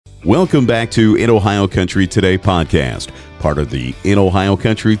Welcome back to In Ohio Country Today podcast, part of the In Ohio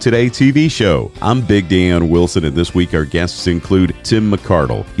Country Today TV show. I'm Big Dan Wilson, and this week our guests include Tim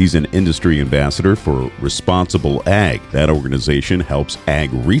McCardle. He's an industry ambassador for Responsible Ag. That organization helps ag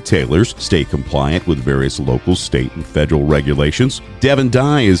retailers stay compliant with various local, state, and federal regulations. Devin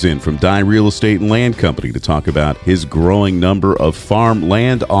Dye is in from Dye Real Estate and Land Company to talk about his growing number of farm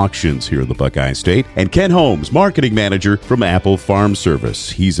land auctions here in the Buckeye State. And Ken Holmes, marketing manager from Apple Farm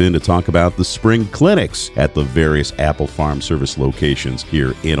Service. He's in to talk about the spring clinics at the various Apple Farm Service locations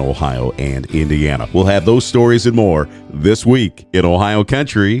here in Ohio and Indiana. We'll have those stories and more this week in Ohio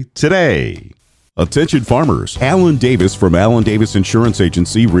Country Today. Attention farmers, Alan Davis from Alan Davis Insurance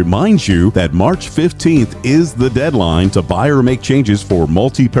Agency reminds you that March 15th is the deadline to buy or make changes for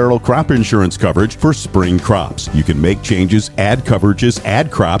multi-peril crop insurance coverage for spring crops. You can make changes, add coverages,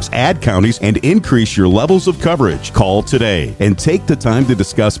 add crops, add counties, and increase your levels of coverage. Call today and take the time to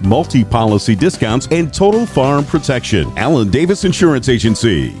discuss multi-policy discounts and total farm protection. Alan Davis Insurance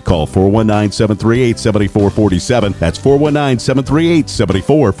Agency. Call 419-738-7447. That's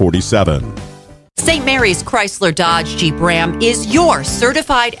 419-738-7447. St. Mary's Chrysler Dodge Jeep Ram is your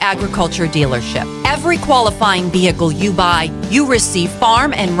certified agriculture dealership. Every qualifying vehicle you buy, you receive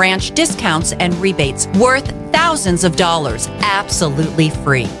farm and ranch discounts and rebates worth thousands of dollars, absolutely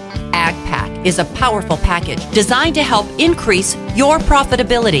free. AgPack is a powerful package designed to help increase your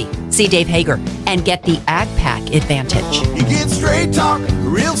profitability. See Dave Hager and get the AgPack advantage. You get straight talk,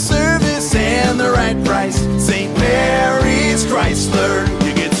 real service, and the right price. St. Mary's Chrysler,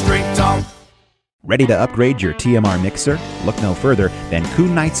 you get straight talk. Ready to upgrade your TMR mixer? Look no further than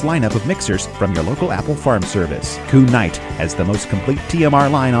Kuhn Knight's lineup of mixers from your local Apple Farm Service. Kuhn Knight has the most complete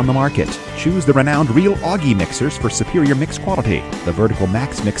TMR line on the market. Choose the renowned Real Augie mixers for superior mix quality, the Vertical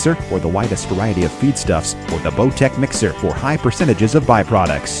Max mixer for the widest variety of feedstuffs, or the Botec mixer for high percentages of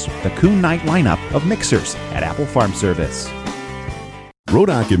byproducts. The Kuhn Knight lineup of mixers at Apple Farm Service.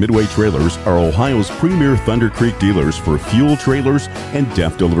 Rodock and Midway Trailers are Ohio's premier Thunder Creek dealers for fuel trailers and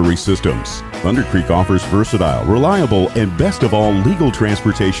DEF delivery systems. Thunder Creek offers versatile, reliable, and best of all, legal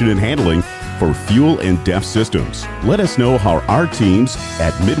transportation and handling for fuel and DEF systems. Let us know how our teams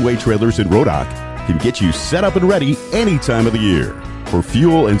at Midway Trailers in Rodock can get you set up and ready any time of the year. For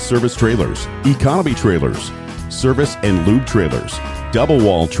fuel and service trailers, economy trailers, service and lube trailers, double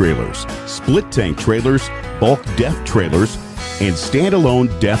wall trailers, split tank trailers, bulk DEF trailers, and standalone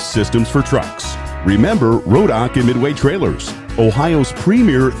DEF systems for trucks. Remember Rodock and Midway Trailers, Ohio's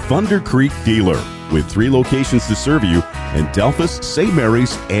premier Thunder Creek dealer, with 3 locations to serve you in Delphus, St.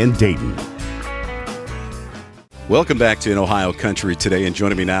 Mary's, and Dayton. Welcome back to In Ohio Country Today, and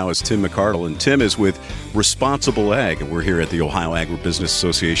joining me now is Tim McCardle, and Tim is with Responsible Ag, and we're here at the Ohio Agribusiness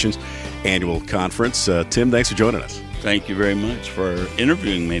Association's annual conference. Tim, thanks for joining us. Thank you very much for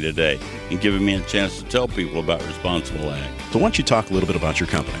interviewing me today and giving me a chance to tell people about Responsible Ag. So why don't you talk a little bit about your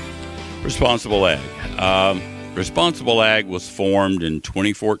company? Responsible Ag. Responsible Ag was formed in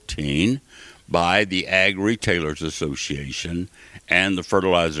 2014 by the Ag Retailers Association and the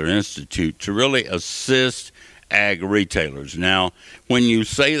Fertilizer Institute to really assist ag retailers. Now, when you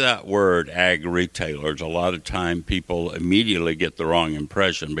say that word, ag retailers, a lot of time people immediately get the wrong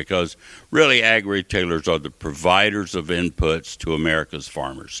impression, because really ag retailers are the providers of inputs to America's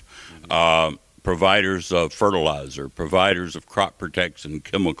farmers. Providers of fertilizer, providers of crop protection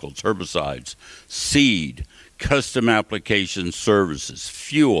chemicals, herbicides, seed, custom application services,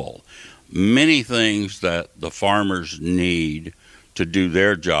 fuel. Many things that the farmers need to do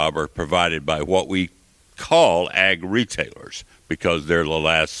their job are provided by what we call ag retailers, because they're the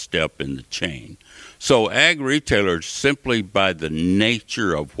last step in the chain. So ag retailers, simply by the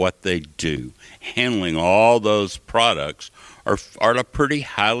nature of what they do, handling all those products, are pretty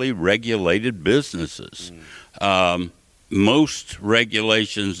highly regulated businesses. Most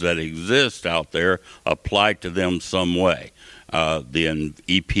regulations that exist out there apply to them some way. The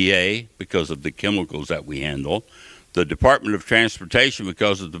EPA, because of the chemicals that we handle, the Department of Transportation,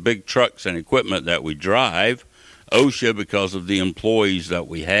 because of the big trucks and equipment that we drive, OSHA, because of the employees that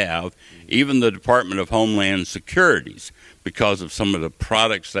we have, even the Department of Homeland Securities, because of some of the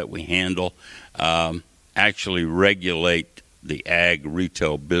products that we handle, actually regulate the ag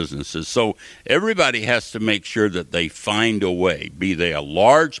retail businesses. So everybody has to make sure that they find a way, be they a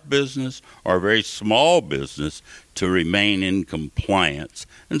large business or a very small business, to remain in compliance.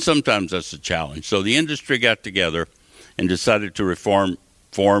 And sometimes that's a challenge. So the industry got together and decided to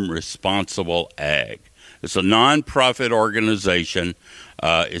form Responsible Ag. It's a nonprofit organization.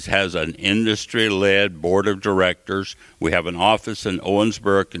 It has an industry-led board of directors. We have an office in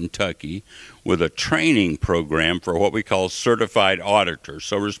Owensboro, Kentucky, with a training program for what we call certified auditors.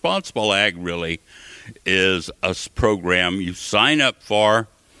 So Responsible Ag really is a program you sign up for,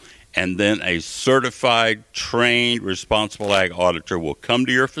 and then a certified, trained Responsible Ag auditor will come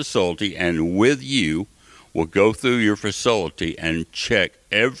to your facility and with you will go through your facility and check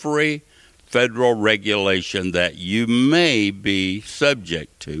every federal regulation that you may be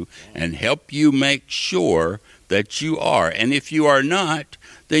subject to and help you make sure that you are. And if you are not,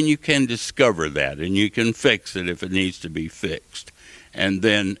 then you can discover that and you can fix it if it needs to be fixed. And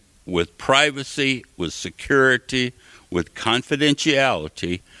then with privacy, with security, with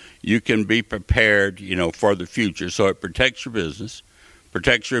confidentiality, you can be prepared, for the future. So it protects your business,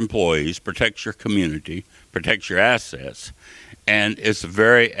 protects your employees, protects your community, protects your assets, and it's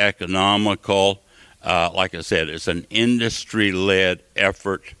very economical. Like I said, it's an industry-led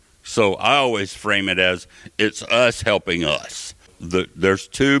effort. So I always frame it as it's us helping us. There's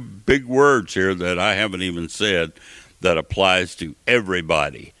two big words here that I haven't even said that applies to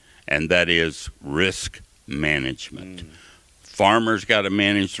everybody, and that is risk management. Farmers got to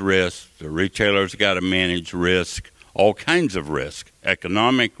manage risk. The retailers got to manage risk, all kinds of risk,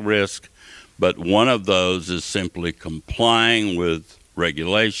 economic risk. But one of those is simply complying with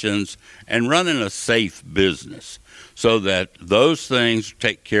regulations and running a safe business so that those things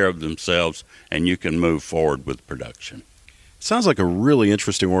take care of themselves and you can move forward with production. Sounds like a really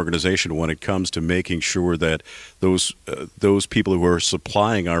interesting organization when it comes to making sure that those people who are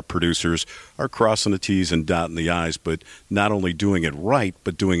supplying our producers are crossing the T's and dotting the I's, but not only doing it right,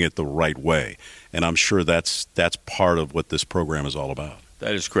 but doing it the right way. And I'm sure that's part of what this program is all about.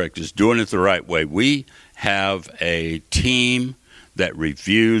 That is correct. It's doing it the right way. We have a team that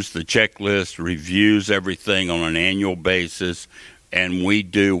reviews the checklist, reviews everything on an annual basis, and we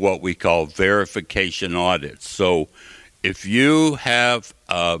do what we call verification audits. So if you have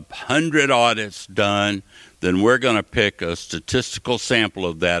 100 audits done, then we're going to pick a statistical sample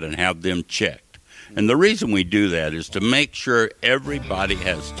of that and have them checked. And the reason we do that is to make sure everybody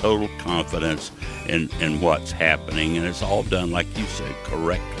has total confidence in what's happening, and it's all done, like you said,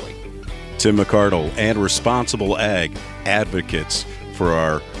 correctly. Tim McArdle and Responsible Ag advocates for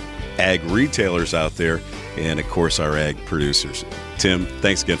our ag retailers out there and, of course, our ag producers. Tim,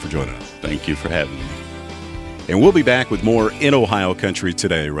 thanks again for joining us. Thank you for having me. And we'll be back with more In Ohio Country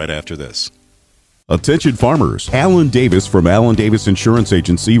today right after this. Attention farmers, Alan Davis from Alan Davis Insurance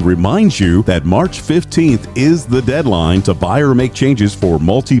Agency reminds you that March 15th is the deadline to buy or make changes for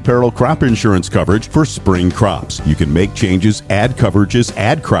multi-peril crop insurance coverage for spring crops. You can make changes, add coverages,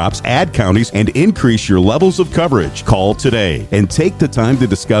 add crops, add counties, and increase your levels of coverage. Call today and take the time to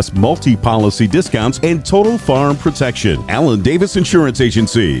discuss multi-policy discounts and total farm protection. Alan Davis Insurance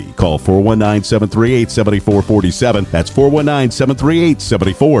Agency. Call 419-738-7447. That's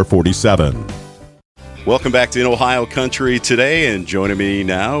 419-738-7447. Welcome back to In Ohio Country today, and joining me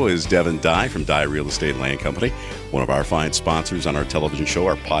now is Devin Dye from Dye Real Estate Land Company, one of our fine sponsors on our television show,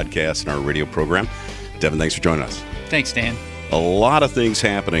 our podcast, and our radio program. Devin, thanks for joining us. Thanks, Dan. A lot of things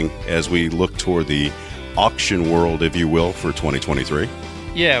happening as we look toward the auction world, if you will, for 2023.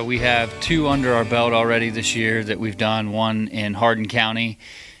 Yeah, we have 2 under our belt already this year that we've done, one in Hardin County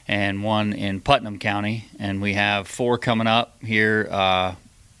and one in Putnam County, and we have 4 coming up here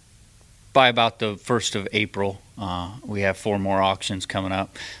by about the 1st of April. We have 4 more auctions coming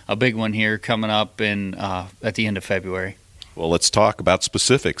up. A big one here coming up at the end of February. Well, let's talk about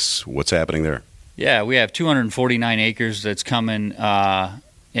specifics. What's happening there? Yeah, we have 249 acres that's coming at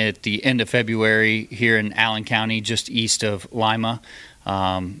the end of February here in Allen County, just east of Lima.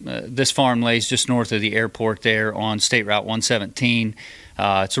 This farm lays just north of the airport there on State Route 117.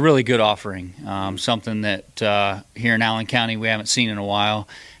 It's a really good offering, something that here in Allen County we haven't seen in a while.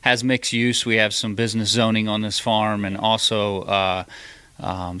 Has mixed use. We have some business zoning on this farm and also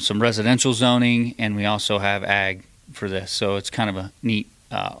some residential zoning, and we also have ag for this. So it's kind of a neat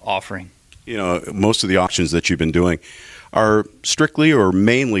offering. You know, most of the auctions that you've been doing are strictly or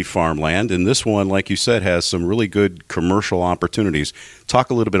mainly farmland, and this one, like you said, has some really good commercial opportunities. Talk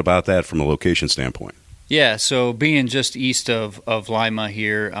a little bit about that from a location standpoint. Yeah, so being just east of Lima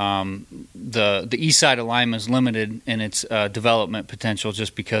here, the east side of Lima is limited in its development potential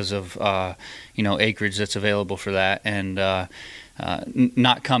just because of acreage that's available for that, and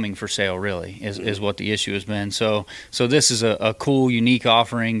not coming for sale really is what the issue has been. So this is a cool, unique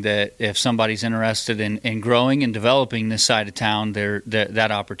offering that if somebody's interested in growing and developing this side of town,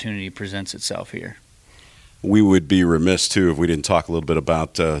 that opportunity presents itself here. We would be remiss, too, if we didn't talk a little bit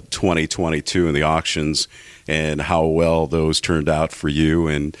about 2022 and the auctions and how well those turned out for you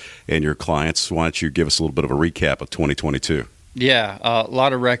and your clients. Why don't you give us a little bit of a recap of 2022? Yeah, a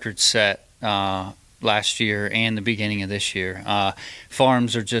lot of records set last year and the beginning of this year.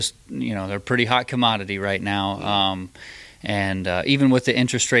 Farms are just, they're a pretty hot commodity right now. And even with the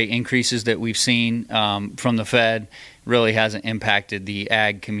interest rate increases that we've seen from the Fed, really hasn't impacted the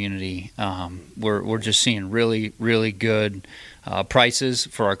ag community. We're just seeing really, really good prices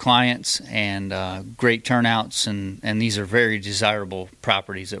for our clients and great turnouts, and these are very desirable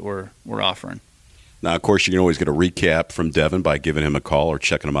properties that we're offering. Now, of course, you can always get a recap from Devin by giving him a call or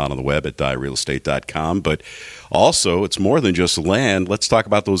checking him out on the web at dyerealestate.com. But also, it's more than just land. Let's talk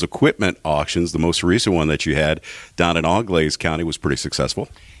about those equipment auctions. The most recent one that you had down in Auglaize County was pretty successful.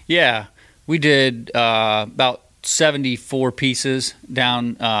 Yeah, we did about 74 pieces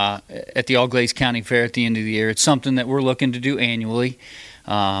down at the Auglaize County Fair at the end of the year. It's something that we're looking to do annually.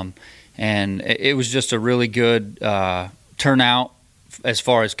 And it was just a really good turnout as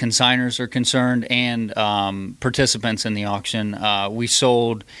far as consigners are concerned and participants in the auction. We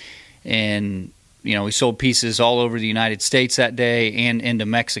sold pieces all over the United States that day and into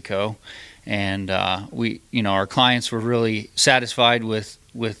Mexico. And our clients were really satisfied with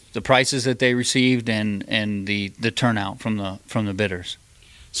the prices that they received and the turnout from the bidders.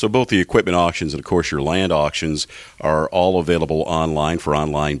 So both the equipment auctions and, of course, your land auctions are all available online for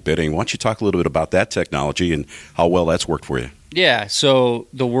online bidding. Why don't you talk a little bit about that technology and how well that's worked for you? Yeah, so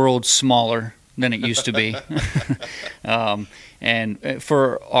the world's smaller than it used to be. And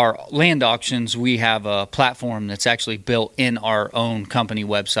for our land auctions, we have a platform that's actually built in our own company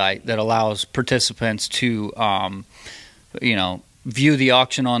website that allows participants to, view the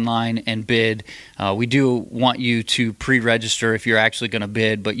auction online and bid. We do want you to pre-register if you're actually going to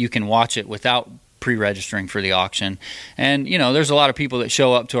bid, but you can watch it without pre-registering for the auction. And, there's a lot of people that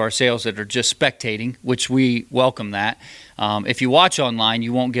show up to our sales that are just spectating, which we welcome that. If you watch online,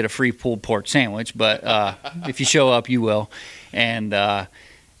 you won't get a free pulled pork sandwich, but if you show up, you will. And,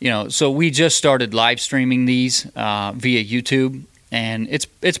 so we just started live streaming these via YouTube. And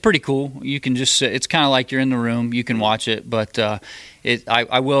it's pretty cool. You can just it's kind of like you're in the room. You can watch it, but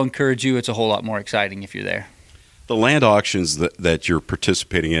I will encourage you. It's a whole lot more exciting if you're there. The land auctions that you're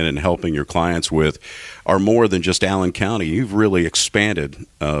participating in and helping your clients with are more than just Allen County. You've really expanded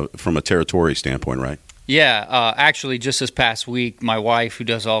from a territory standpoint, right? Yeah. Actually, just this past week, my wife, who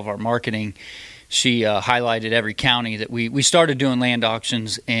does all of our marketing, she highlighted every county that we started doing land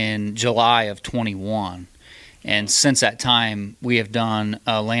auctions in July of 21. And since that time, we have done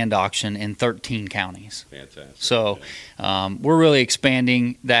a land auction in 13 counties. Fantastic. So we're really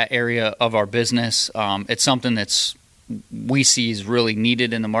expanding that area of our business. It's something that's we see is really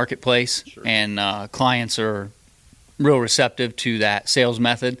needed in the marketplace, sure. And clients are real receptive to that sales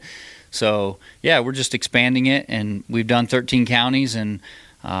method. So, yeah, we're just expanding it, and we've done 13 counties, and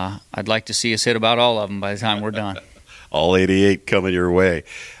I'd like to see us hit about all of them by the time we're done. All 88 coming your way.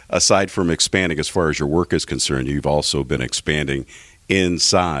 Aside from expanding as far as your work is concerned, you've also been expanding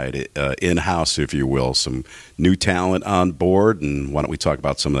inside, in-house, if you will, some new talent on board. And why don't we talk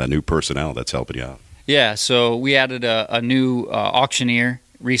about some of that new personnel that's helping you out? Yeah, so we added a new auctioneer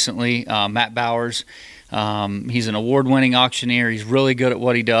recently, Matt Bowers. He's an award-winning auctioneer. He's really good at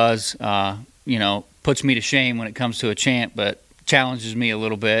what he does. Puts me to shame when it comes to a chant, but challenges me a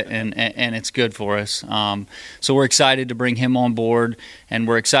little bit, and it's good for us. So we're excited to bring him on board, and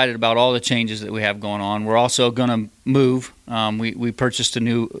we're excited about all the changes that we have going on. We're also going to move. We purchased a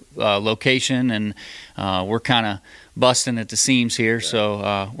new location, and we're kind of busting at the seams here.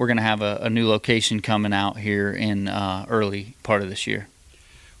 So we're going to have a new location coming out here in early part of this year.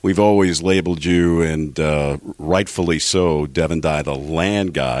 We've always labeled you, and rightfully so, Devin Dye, the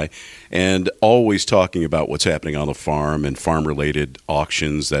land guy, and always talking about what's happening on the farm and farm-related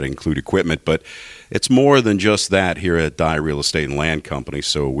auctions that include equipment. But it's more than just that here at Dye Real Estate and Land Company,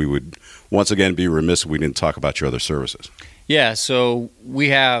 so we would once again be remiss if we didn't talk about your other services. Yeah, so we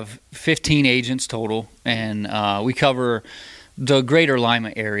have 15 agents total, and we cover the greater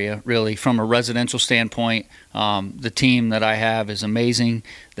Lima area, really, from a residential standpoint. The team that I have is amazing.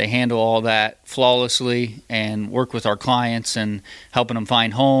 They handle all that flawlessly and work with our clients and helping them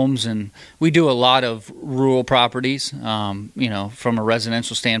find homes. And we do a lot of rural properties, from a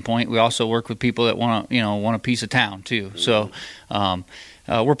residential standpoint. We also work with people that want a piece of town too. So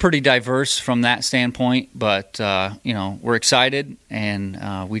we're pretty diverse from that standpoint, but we're excited,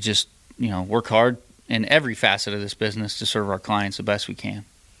 and we just work hard in every facet of this business to serve our clients the best we can.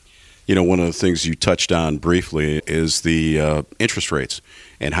 One of the things you touched on briefly is the interest rates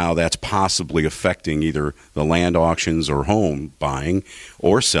and how that's possibly affecting either the land auctions or home buying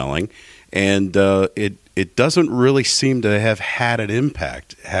or selling. And it doesn't really seem to have had an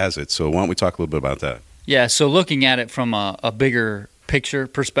impact, has it? So why don't we talk a little bit about that? Yeah, so looking at it from a bigger picture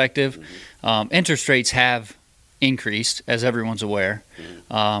perspective, interest rates have increased, as everyone's aware.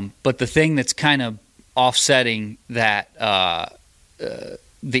 But the thing that's kind of offsetting that,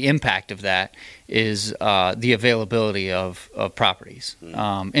 the impact of that, is the availability of properties.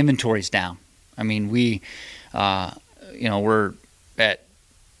 Inventory's down. I mean, we're at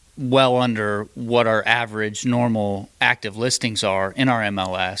well under what our average normal active listings are in our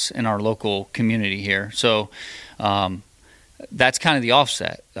MLS, in our local community here. So that's kind of the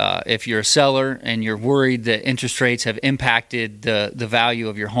offset. If you're a seller and you're worried that interest rates have impacted the value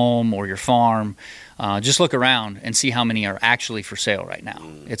of your home or your farm, just look around and see how many are actually for sale right now.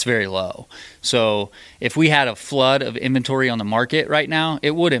 It's very low. So if we had a flood of inventory on the market right now,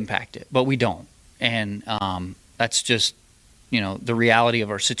 it would impact it, but we don't. And that's just the reality of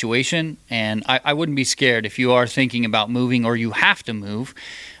our situation. And I wouldn't be scared if you are thinking about moving or you have to move,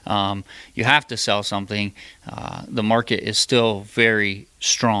 you have to sell something. The market is still very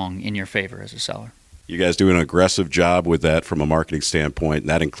strong in your favor as a seller. You guys do an aggressive job with that from a marketing standpoint, and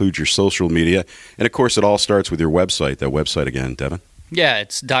that includes your social media. And, of course, it all starts with your website. That website again, Devin? Yeah,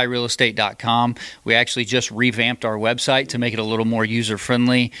 it's dyerealestate.com. We actually just revamped our website to make it a little more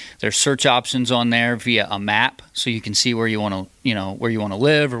user-friendly. There's search options on there via a map, so you can see where you want to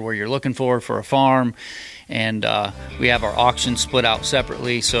live or where you're looking for a farm. And we have our auctions split out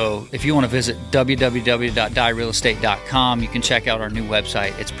separately. So if you want to visit www.dyerealestate.com, you can check out our new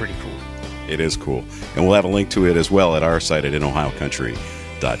website. It's pretty cool. It is cool. And we'll have a link to it as well at our site at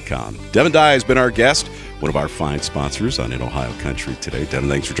InOhioCountry.com. Devin Dye has been our guest, one of our fine sponsors on In Ohio Country Today. Devin,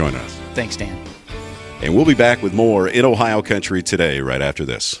 thanks for joining us. Thanks, Dan. And we'll be back with more In Ohio Country Today right after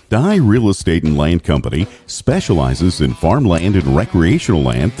this. Dye Real Estate and Land Company specializes in farmland and recreational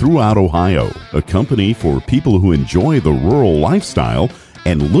land throughout Ohio. A company for people who enjoy the rural lifestyle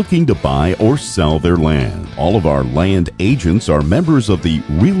and looking to buy or sell their land. All of our land agents are members of the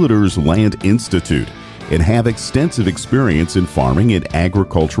Realtors Land Institute and have extensive experience in farming and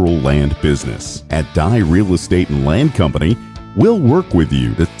agricultural land business. At Dye Real Estate and Land Company, we'll work with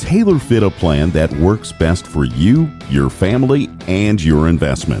you to tailor-fit a plan that works best for you, your family, and your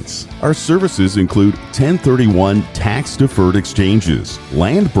investments. Our services include 1031 tax-deferred exchanges,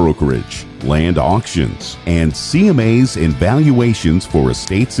 land brokerage, land auctions, and CMAs and valuations for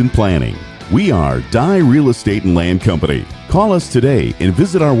estates and planning. We are Dye Real Estate and Land Company. Call us today and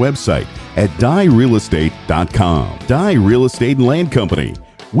visit our website at dyerealestate.com. Dye Real Estate and Land Company.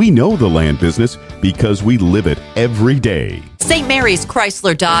 We know the land business because we live it every day. St. Mary's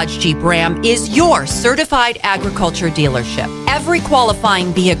Chrysler Dodge Jeep Ram is your certified agriculture dealership. Every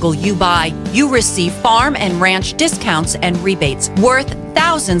qualifying vehicle you buy, you receive farm and ranch discounts and rebates worth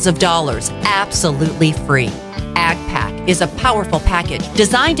thousands of dollars, absolutely free. AgPack is a powerful package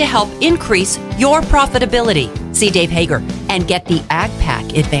designed to help increase your profitability. See Dave Hager and get the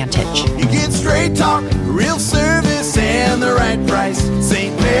AgPack advantage. You get straight talk, real service, and the right price.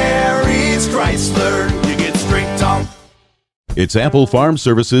 St. Mary's Chrysler. You get straight talk. It's Apple Farm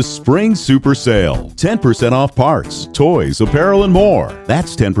Services Spring Super Sale. 10% off parts, toys, apparel, and more.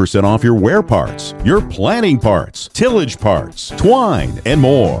 That's 10% off your wear parts, your planting parts, tillage parts, twine, and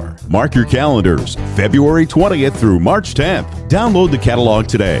more. Mark your calendars, February 20th through March 10th. Download the catalog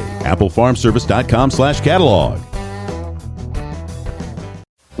today. applefarmservice.com/catalog.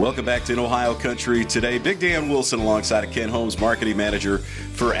 Welcome back to In Ohio Country Today. Big Dan Wilson alongside of Ken Holmes, Marketing Manager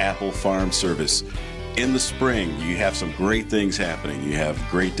for Apple Farm Service. In the spring, you have some great things happening. You have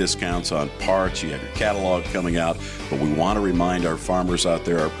great discounts on parts. You have your catalog coming out. But we want to remind our farmers out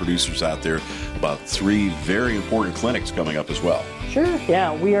there, our producers out there, about 3 very important clinics coming up as well. Sure,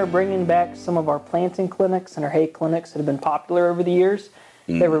 yeah. We are bringing back some of our planting clinics and our hay clinics that have been popular over the years.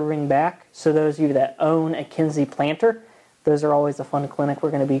 They were bringing back. So those of you that own a Kinsey planter, those are always a fun clinic.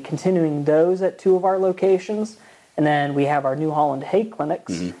 We're going to be continuing those at 2 of our locations. And then we have our New Holland hay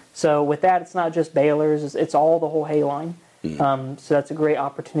clinics. So with that, it's not just balers, it's all the whole hay line. So that's a great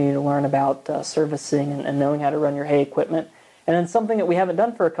opportunity to learn about servicing and knowing how to run your hay equipment. And then something that we haven't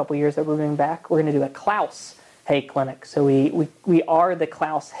done for a couple years that we're bringing back, we're going to do a Klaus hay clinic. So we are the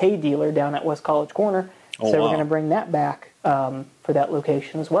Klaus hay dealer down at West College Corner. We're going to bring that back for that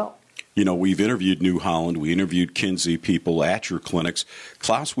location as well. You know, we've interviewed New Holland. We interviewed Kinsey people at your clinics.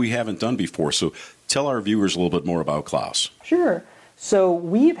 Klaus, we haven't done before. So tell our viewers a little bit more about Klaus. Sure. So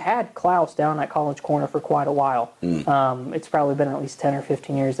we've had Klaus down at College Corner for quite a while. It's probably been at least 10 or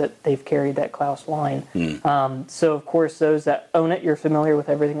 15 years that they've carried that Klaus line. So, of course, those that own it, you're familiar with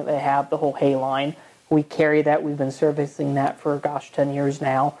everything that they have, the whole hay line. We carry that. We've been servicing that for, 10 years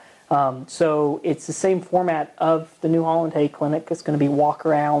now. So it's the same format of the New Holland Hay Clinic. It's going to be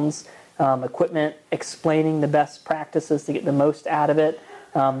walk-arounds, equipment, explaining the best practices to get the most out of it.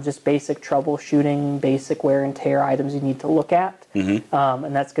 Just basic troubleshooting, basic wear and tear items you need to look at.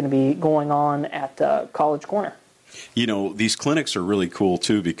 And that's going to be going on at College Corner. You know, these clinics are really cool,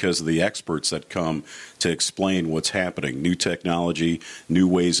 too, because of the experts that come to explain what's happening. New technology, new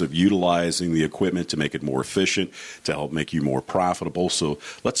ways of utilizing the equipment to make it more efficient, to help make you more profitable. So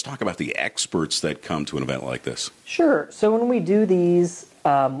let's talk about the experts that come to an event like this. Sure. So when we do these,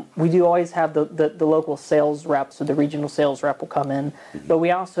 we do always have the local sales rep, so the regional sales rep will come in, but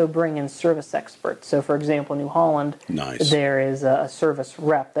we also bring in service experts. So, for example, New Holland, there is a service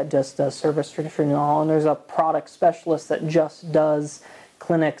rep that just does service for New Holland. There's a product specialist that just does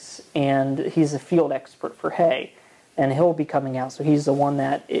clinics, and he's a field expert for hay, and he'll be coming out. So he's the one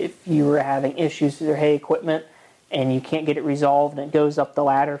that if you were having issues with your hay equipment and you can't get it resolved and it goes up the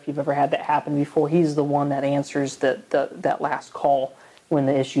ladder, if you've ever had that happen before, he's the one that answers that last call when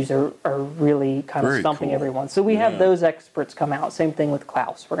the issues are really kind of stumping everyone. So we have those experts come out. Same thing with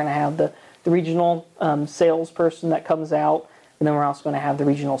Klaus. We're going to have the regional salesperson that comes out, and then we're also going to have the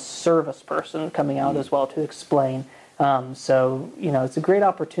regional service person coming out as well to explain. So, you know, it's a great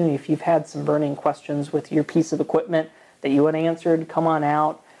opportunity if you've had some burning questions with your piece of equipment that you want answered, come on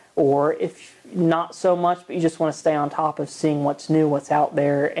out. Or if not so much, but you just want to stay on top of seeing what's new, what's out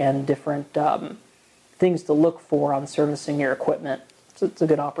there, and different things to look for on servicing your equipment. It's a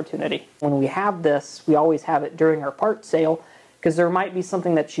good opportunity. When we have this, we always have it during our part sale because there might be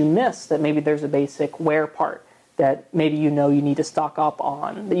something that you miss, that maybe there's a basic wear part that maybe you need to stock up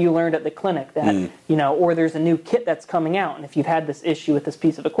on, that you learned at the clinic, that or there's a new kit that's coming out, and if you've had this issue with this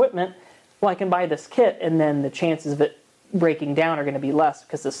piece of equipment, well, I can buy this kit, and then the chances of it breaking down are going to be less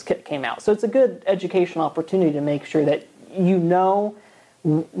because this kit came out. So it's a good educational opportunity to make sure that you know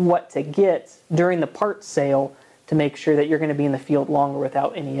what to get during the part sale to make sure that you're going to be in the field longer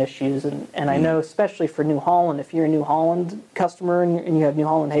without any issues. And I know, especially for New Holland, if you're a New Holland customer and you have New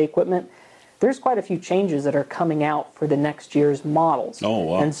Holland hay equipment, there's quite a few changes that are coming out for the next year's models. Oh,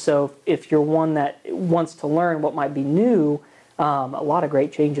 wow. And so if you're one that wants to learn what might be new, a lot of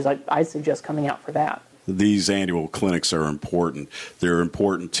great changes, I'd suggest coming out for that. These annual clinics are important. They're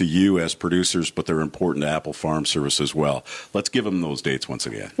important to you as producers, but they're important to Apple Farm Service as well. Let's give them those dates once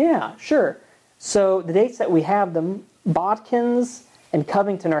again. Yeah, sure. So the dates that we have them, Bodkins and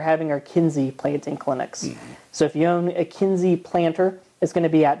Covington are having our Kinsey planting clinics. So if you own a Kinsey planter, it's going to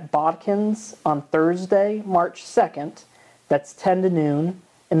be at Bodkins on Thursday, March 2nd. That's 10 to noon.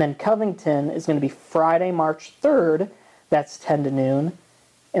 And then Covington is going to be Friday, March 3rd. That's 10 to noon.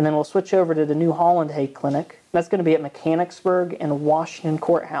 And then we'll switch over to the New Holland Hay Clinic. That's going to be at Mechanicsburg and Washington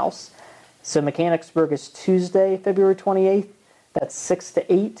Courthouse. So Mechanicsburg is Tuesday, February 28th. That's 6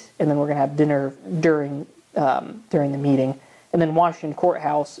 to 8, and then we're going to have dinner during the meeting. And then Washington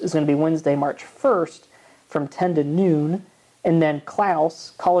Courthouse is going to be Wednesday, March 1st from 10 to noon. And then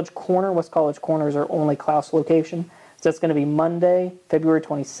Klaus, College Corner, West College Corner is our only Klaus location. So that's going to be Monday, February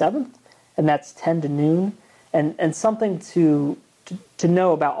 27th, and that's 10 to noon. And something to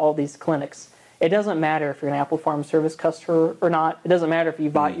know about all these clinics, it doesn't matter if you're an Apple Farm Service customer or not. It doesn't matter if you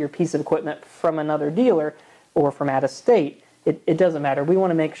bought your piece of equipment from another dealer or from out of state. It doesn't matter. We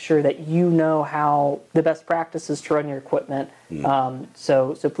want to make sure that you know how the best practices to run your equipment.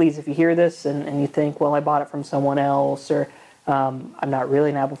 So please, if you hear this and you think, well, I bought it from someone else, or I'm not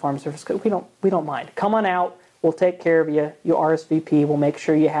really an Apple Farm Service, we don't mind. Come on out. We'll take care of you. You RSVP. We'll make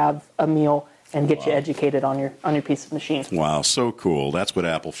sure you have a meal and get you educated on your piece of machine. Wow, so cool. That's what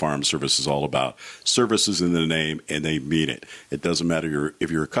Apple Farm Service is all about. Service is in the name, and they mean it. It doesn't matter if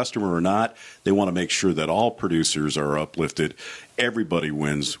you're a customer or not. They want to make sure that all producers are uplifted. Everybody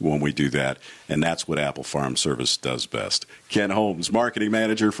wins when we do that, and that's what Apple Farm Service does best. Ken Holmes, Marketing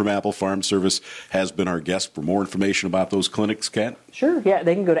Manager from Apple Farm Service, has been our guest. For more information about those clinics, Ken? Sure, yeah.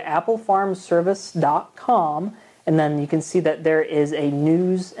 They can go to applefarmservice.com. And then you can see that there is a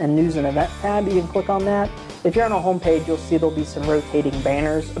news and event tab. You can click on that. If you're on our homepage, you'll see there'll be some rotating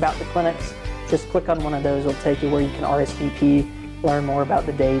banners about the clinics. Just click on one of those. It'll take you where you can RSVP, learn more about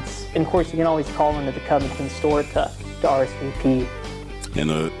the dates. And, of course, you can always call into the Covington store to RSVP.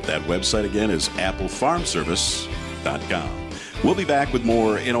 And that website, again, is applefarmservice.com. We'll be back with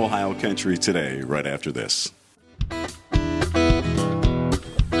more In Ohio Country Today right after this.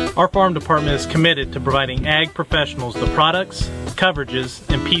 Our farm department is committed to providing ag professionals the products, coverages,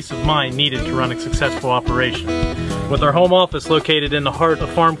 and peace of mind needed to run a successful operation. With our home office located in the heart of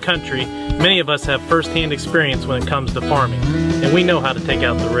farm country, many of us have first-hand experience when it comes to farming, and we know how to take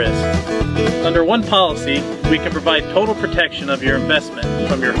out the risk. Under one policy, we can provide total protection of your investment,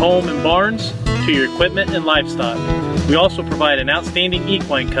 from your home and barns to your equipment and livestock. We also provide an outstanding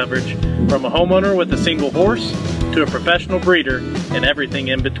equine coverage, from a homeowner with a single horse to a professional breeder and everything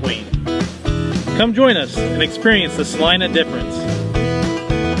in between. Come join us and experience the Salina difference.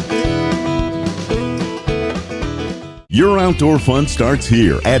 Your outdoor fun starts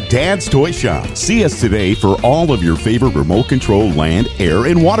here at Dad's Toy Shop. See us today for all of your favorite remote control land, air,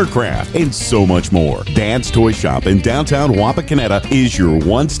 and watercraft, and so much more. Dad's Toy Shop in downtown Wapakoneta is your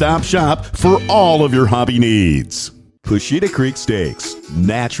one-stop shop for all of your hobby needs. Pusheta Creek Steaks,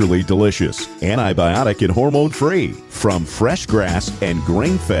 naturally delicious, antibiotic and hormone-free, from fresh grass and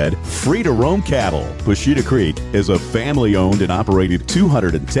grain-fed, free-to-roam cattle. Pusheta Creek is a family-owned and operated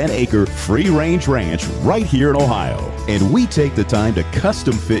 210-acre free-range ranch right here in Ohio, and we take the time to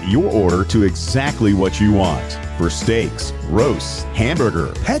custom-fit your order to exactly what you want. For steaks, roasts,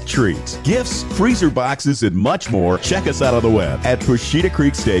 hamburger, pet treats, gifts, freezer boxes, and much more, check us out on the web at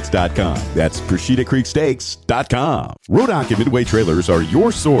PushetaCreekSteaks.com. That's PushetaCreekSteaks.com. Rodock and Midway Trailers are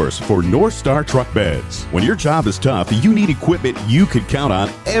your source for North Star truck beds. When your job is tough, you need equipment you can count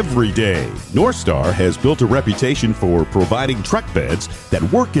on every day. North Star has built a reputation for providing truck beds that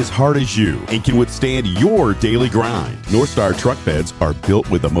work as hard as you and can withstand your daily grind. North Star truck beds are built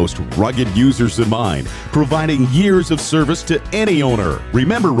with the most rugged users in mind, providing years of service to any owner.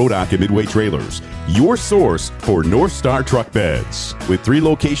 Remember Rodock and Midway Trailers, your source for North Star truck beds, with 3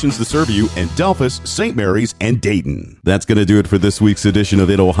 locations to serve you in Delphus, St. Mary's, and Dayton. That's going to do it for this week's edition of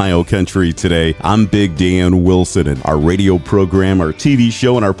In Ohio Country Today. I'm Big Dan Wilson, and our radio program, our TV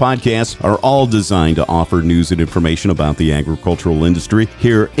show, and our podcast are all designed to offer news and information about the agricultural industry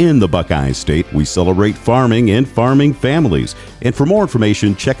here in the Buckeye State. We celebrate farming and farming families. And for more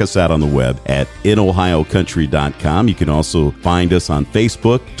information, check us out on the web at inohiocountry.com. You can also find us on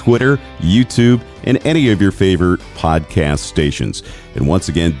Facebook, Twitter, YouTube, and any of your favorite podcast stations. And once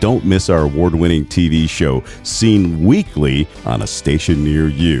again, don't miss our award-winning TV show, seen weekly on a station near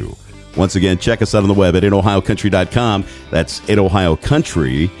you. Once again, check us out on the web at inohiocountry.com. That's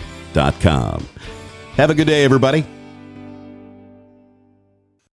inohiocountry.com. Have a good day, everybody.